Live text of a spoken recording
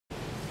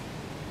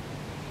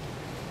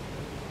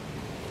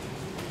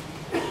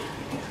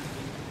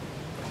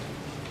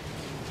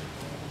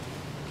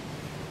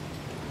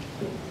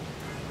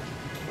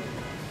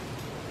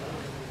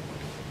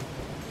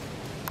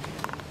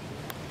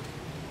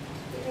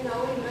We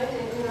now invite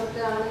Engineer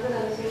Dr. Anand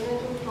and Senior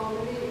to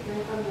formally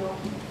welcome you all.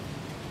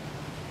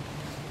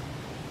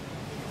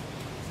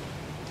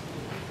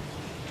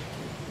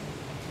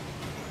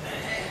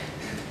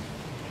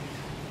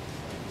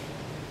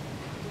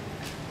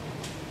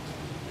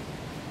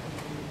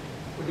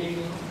 Good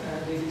evening,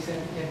 ladies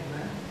and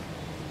gentlemen,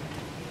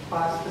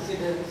 past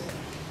presidents,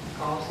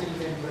 council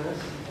members,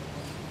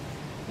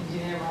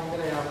 Engineer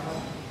Mangalayappa,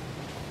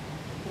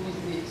 who is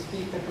the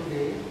speaker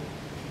today,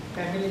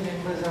 family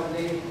members of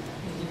late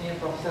Engineer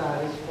Professor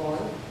R.H.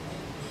 Paul,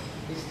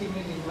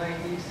 distinguished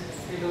invitees,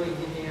 fellow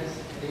engineers,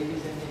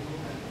 ladies and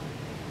gentlemen.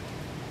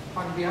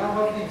 On behalf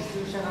of the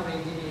Institution of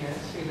Engineers,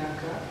 Sri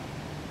Lanka,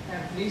 I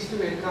am pleased to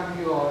welcome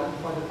you all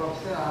for the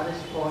Professor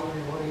R.H. Paul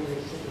Memorial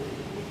Lecture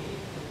today.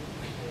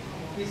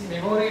 This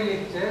Memorial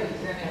Lecture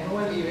is an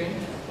annual event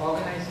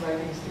organized by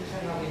the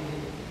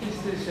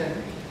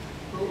institution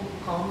to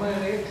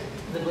commemorate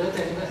the birth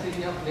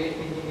anniversary of late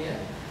engineer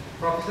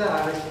Professor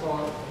R.H.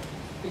 Paul,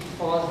 which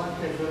falls on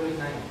February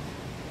 9th.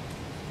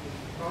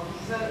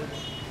 Professor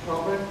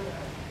Robert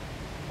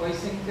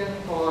Hoisington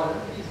Paul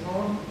is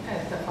known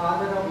as the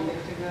father of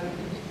electrical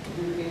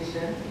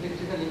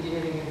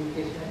engineering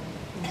education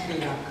in Sri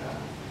Lanka,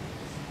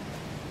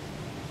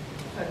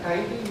 a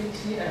title which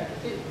he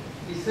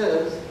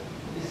deserves.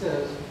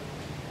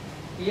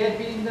 He had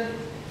been the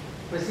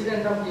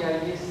president of the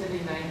IESL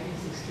in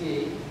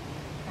 1968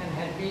 and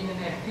had been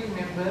an active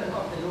member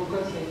of the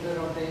local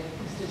center of the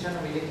Institution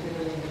of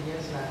Electrical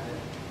Engineers, London.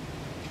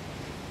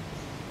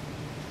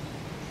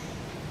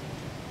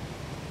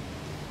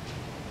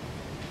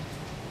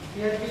 He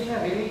had been a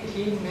very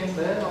keen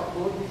member of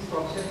both these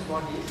professional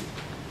bodies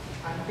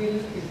until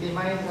his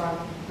demise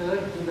on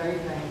 3rd July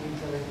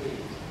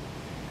 1978.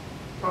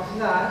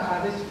 Professor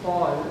R.H.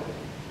 Paul,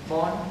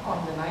 born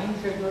on the 9th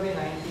February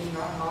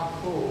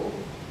 1904,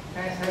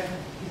 has had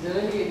his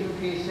early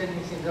education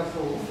in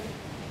Singapore.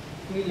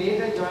 He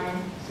later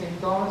joined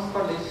St. Thomas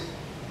College.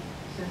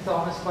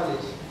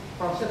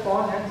 Professor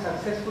Paul had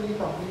successfully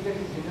completed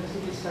his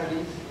university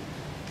studies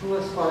through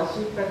a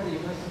scholarship at the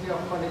University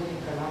of College in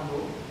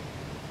Colombo,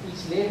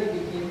 which later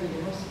became the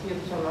University of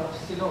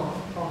Ceylon,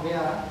 from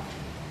where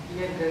he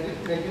had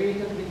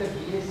graduated with a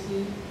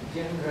BSc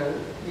General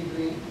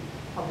degree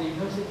of the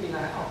University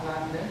of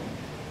London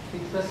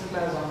with first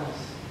class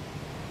honours.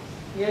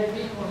 He had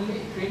been only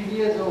 20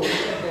 years old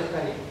at that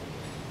time.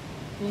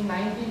 In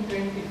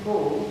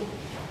 1924,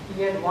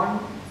 he had won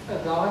a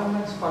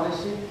government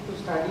scholarship to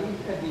study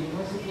at the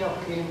University of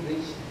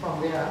Cambridge, from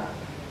where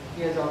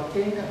he has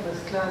obtained a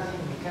first class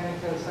in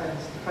mechanical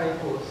science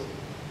course.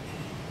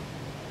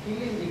 He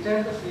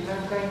returned to Sri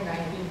Lanka in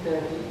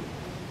 1930.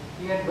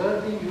 He had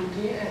worked in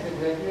UK as a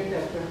graduate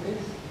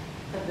apprentice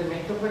at the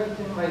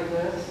Metropolitan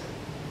Vipers.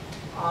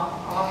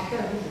 After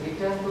his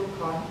return to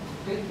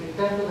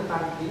the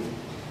country,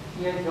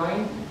 he had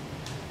joined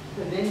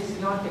the then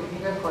Ceylon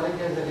Technical College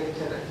as a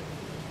lecturer.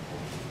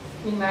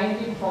 In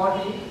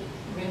 1940,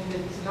 when the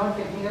Ceylon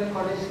Technical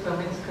College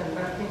commenced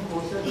conducting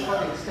courses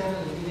for external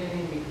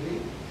engineering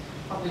degree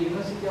of the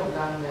University of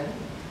London,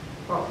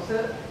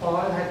 Professor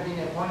Paul had been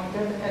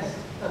appointed as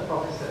a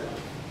professor.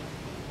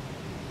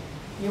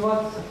 He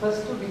was the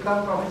first to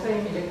become professor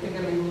in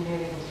electrical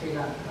engineering in Sri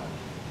Lanka.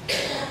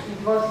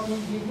 It was he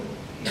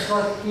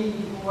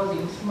who was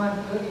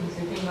instrumental in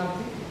setting up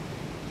the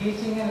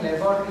teaching and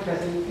laboratory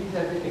facilities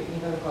at the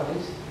Technical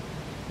College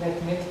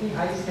that met the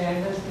high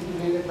standards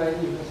stipulated by the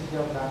University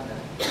of London.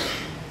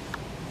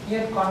 He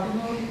had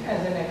continued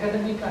as an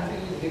academic until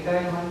his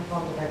retirement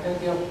from the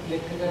Faculty of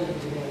Electrical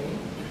Engineering,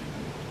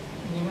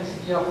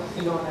 University of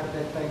Ceylon at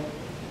that time,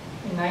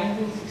 in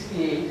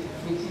 1968,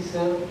 which he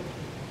served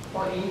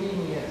for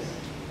 18 years.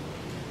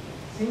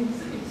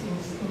 Since its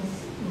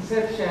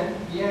inception,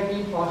 we have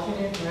been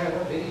fortunate to have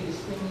a very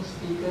distinguished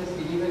speakers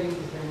delivering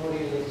this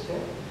memorial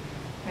lecture,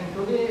 and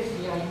today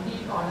we are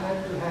indeed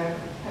honored to have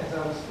as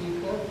our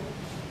speaker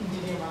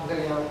Engineer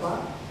Mangalayappa,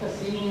 a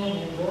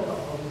senior member of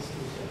our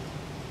institution.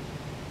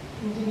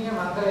 Engineer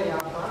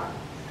Mangalayappa,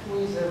 who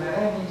is a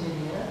marine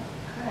engineer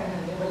and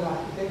a naval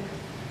architect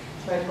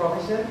by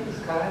profession, is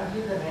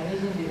currently the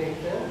Managing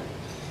Director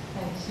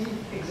and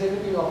Chief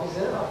Executive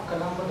Officer of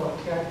Colombo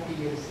Dockyard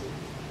PLC,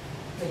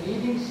 the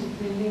leading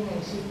shipbuilding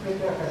and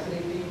shipbreaker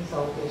facility in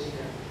South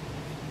Asia.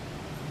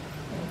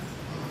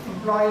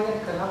 Employed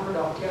at Colombo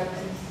Dockyard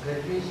since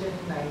graduation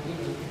in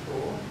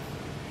 1984,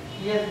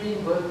 he has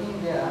been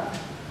working there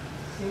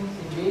since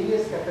in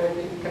various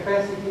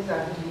capacities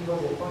until he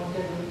was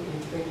appointed in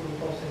April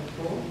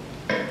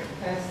 2004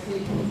 as the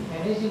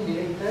Managing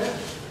Director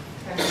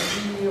and the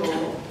CEO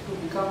to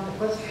become the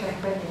first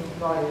company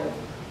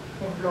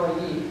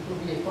employee to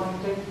be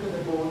appointed to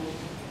the board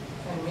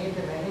and made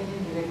the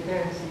Managing Director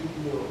and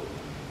CEO.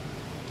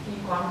 He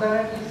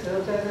concurrently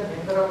serves as a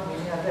member of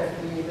many other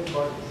affiliated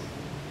bodies.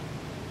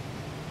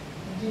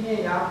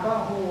 Engineer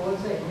Yappa, who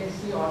holds a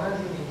MSc Honours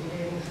in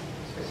Engineering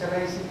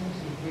specializing in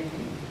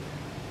shipbuilding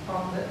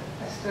from the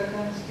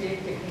Astrakhan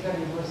State Technical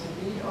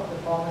University of the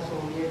former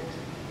Soviet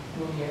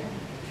Union,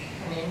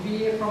 an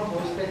MBA from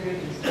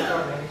Postgraduate Institute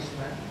of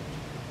Management,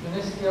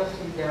 University of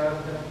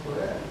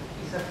Speech.avi,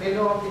 is a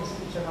fellow of the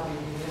Institution of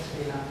Engineers,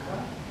 Sri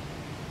Lanka,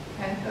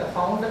 and a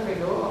founder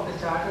fellow of the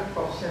Chartered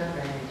Professional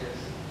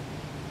Managers.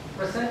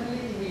 Presently,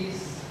 he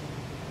is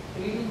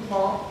reading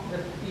for the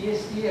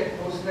PhD at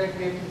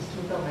Postgraduate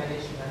Institute of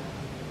Management,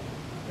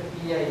 the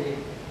PIA.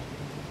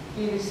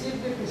 He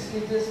received the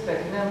prestigious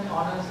Platinum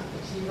Honours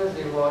Achievers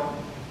Award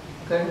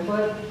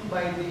conferred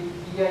by the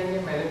PIA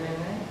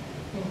alumni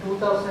in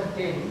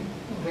 2010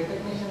 in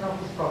recognition of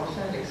his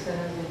professional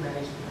excellence in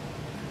management.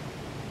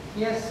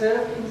 He has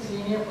served in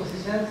senior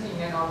positions in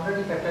an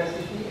honorary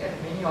capacity at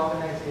many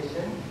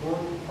organizations,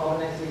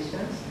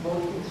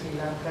 both in Sri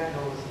Lanka and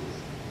overseas.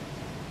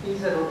 He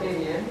is a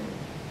Rotarian,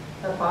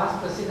 a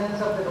past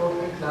president of the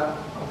Rotary Club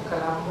of the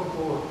Colombo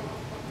Port,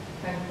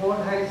 and Port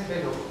Harris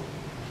Fellow.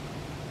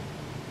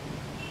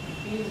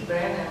 He is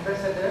brand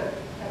ambassador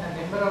and a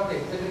member of the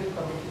executive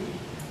committee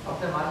of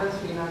the Mother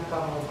Sri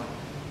Lanka movement.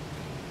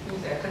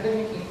 His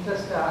academic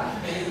interests are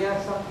in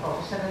areas of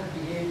professional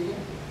behavior,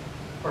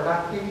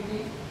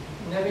 productivity,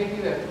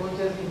 innovative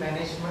approaches in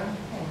management,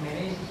 and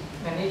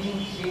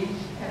managing change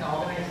and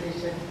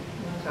organization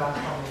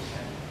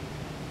transformation.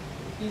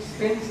 He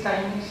spends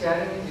time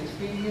sharing his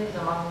experience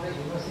among the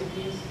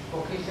universities,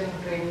 vocational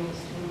training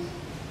institutes,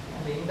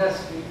 and the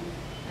industry,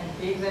 and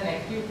takes an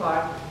active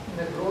part in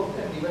the growth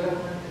and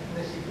development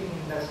in the shipping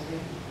industry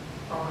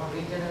from a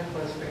regional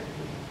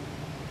perspective.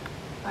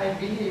 I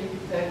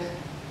believe that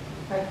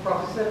had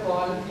Professor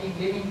Paul been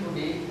living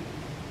today,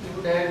 he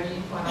would have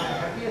been one of the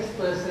happiest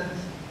persons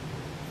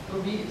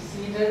to be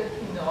seated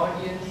in the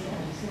audience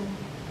and listen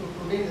to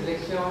today's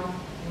lecture on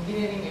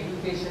engineering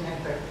education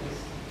and practice,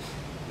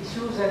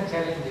 issues and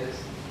challenges.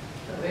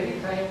 A very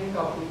timely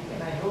topic,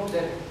 and I hope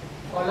that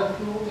all of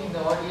you in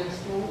the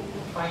audience too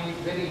find it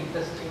very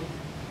interesting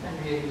and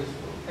very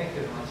useful. Thank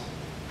you very much.